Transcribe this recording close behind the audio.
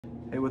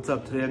Hey, what's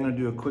up? Today I'm going to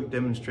do a quick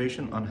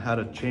demonstration on how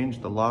to change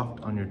the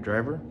loft on your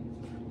driver.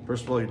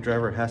 First of all, your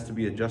driver has to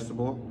be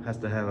adjustable, has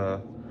to have a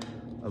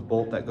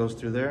bolt that goes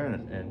through there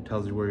and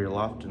tells you where your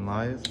loft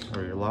lies,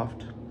 or your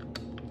loft.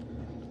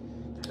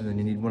 And then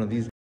you need one of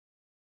these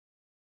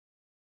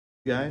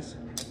guys,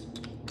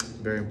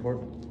 very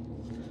important.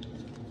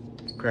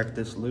 Crack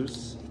this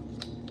loose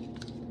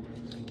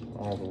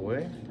all the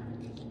way.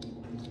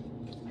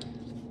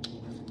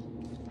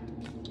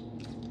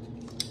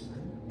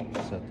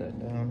 Set that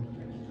down.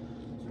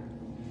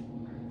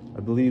 I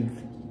believe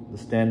the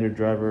standard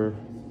driver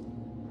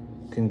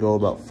can go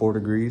about 4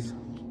 degrees.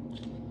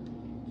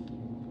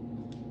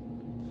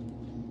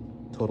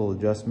 Total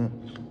adjustment.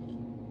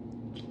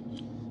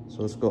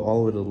 So let's go all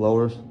the way to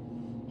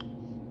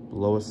the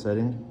lowest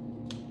setting.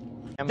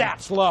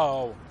 That's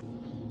low.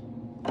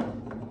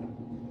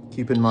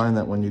 Keep in mind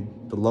that when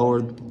the lower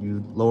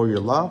you lower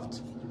your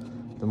loft,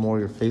 the more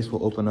your face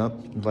will open up,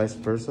 and vice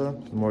versa.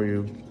 The more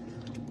you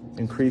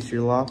increase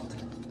your loft,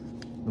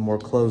 the more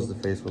closed the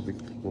face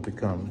will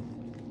become.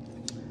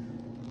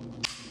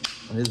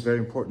 And it is very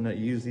important that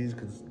you use these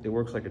because it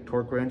works like a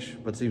torque wrench,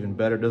 but it's even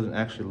better, it doesn't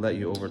actually let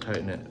you over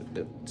tighten it,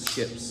 it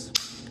skips.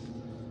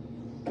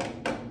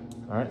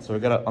 All right, so we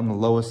got it on the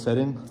lowest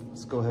setting.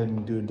 Let's go ahead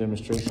and do a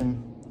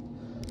demonstration.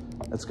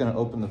 That's gonna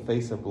open the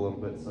face up a little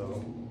bit,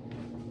 so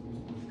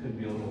it could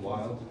be a little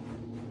wild.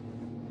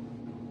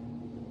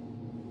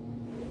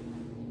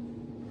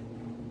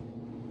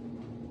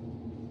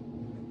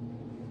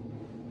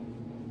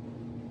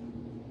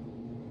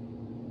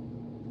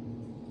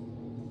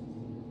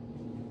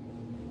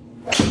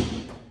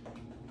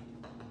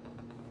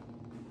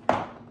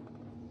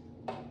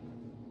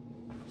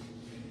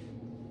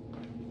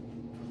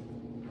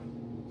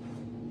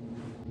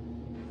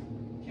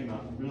 Came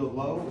out real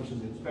low, which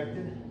is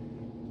expected.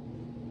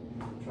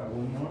 Try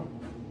one more.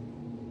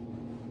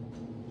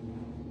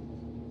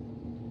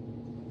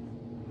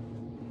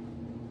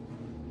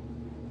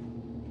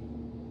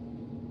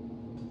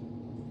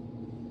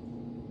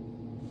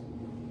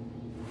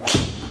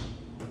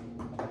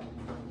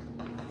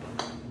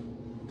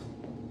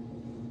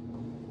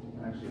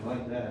 I actually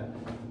like that.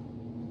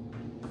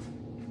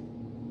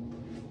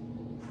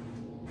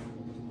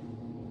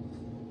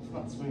 It's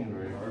not swinging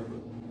very hard,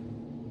 but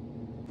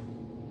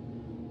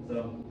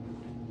so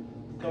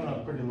coming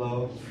up pretty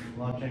low.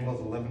 Launch angle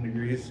is 11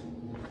 degrees.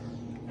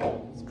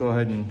 Let's go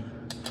ahead and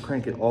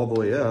crank it all the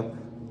way up.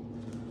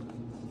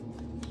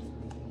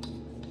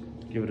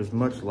 Give it as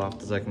much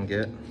loft as I can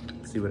get.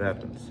 See what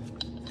happens.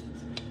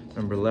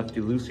 Remember,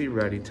 lefty loosey,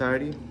 righty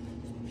tighty.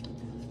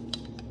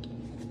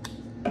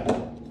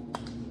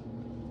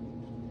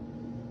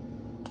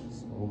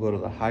 So we'll go to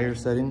the higher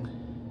setting. I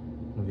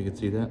don't know if you can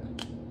see that.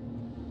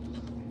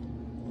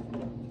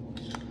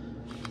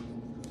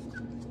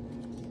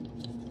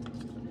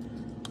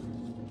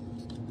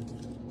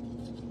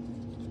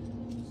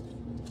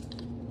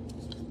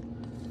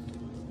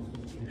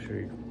 Make sure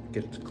you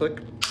get it to click.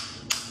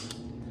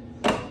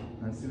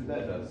 Let's see what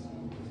that does.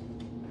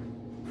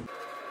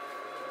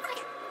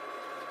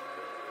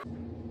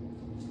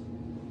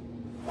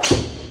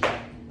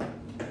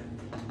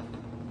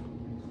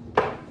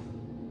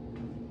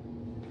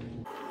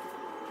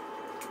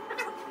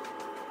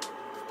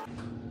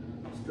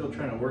 Still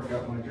trying to work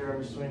out my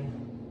driver swing.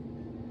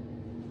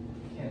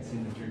 Can't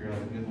seem to figure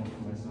out a good one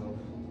for myself.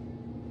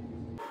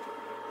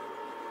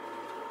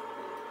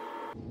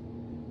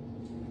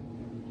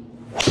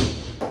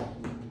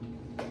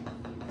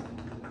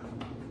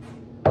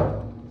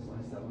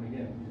 Slice that one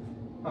again.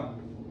 Huh.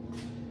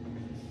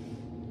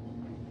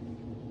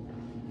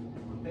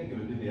 I think it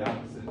would do the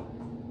opposite.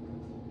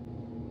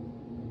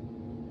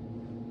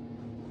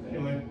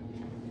 Anyway,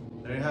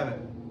 there you have it.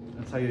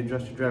 That's how you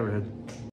adjust your driver head.